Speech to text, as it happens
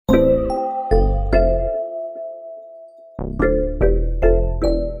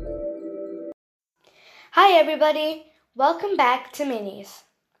everybody, welcome back to Minis.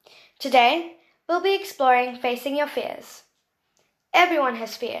 Today, we'll be exploring facing your fears. Everyone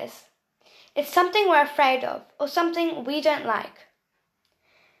has fears. It's something we're afraid of or something we don't like.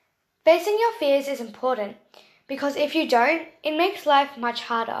 Facing your fears is important because if you don't, it makes life much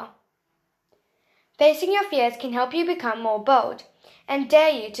harder. Facing your fears can help you become more bold and dare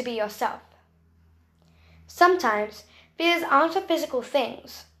you to be yourself. Sometimes, fears aren't for physical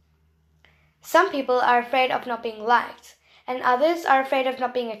things. Some people are afraid of not being liked, and others are afraid of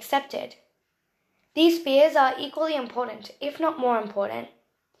not being accepted. These fears are equally important, if not more important.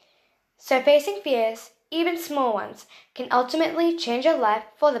 So facing fears, even small ones, can ultimately change your life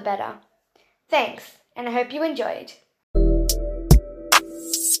for the better. Thanks, and I hope you enjoyed.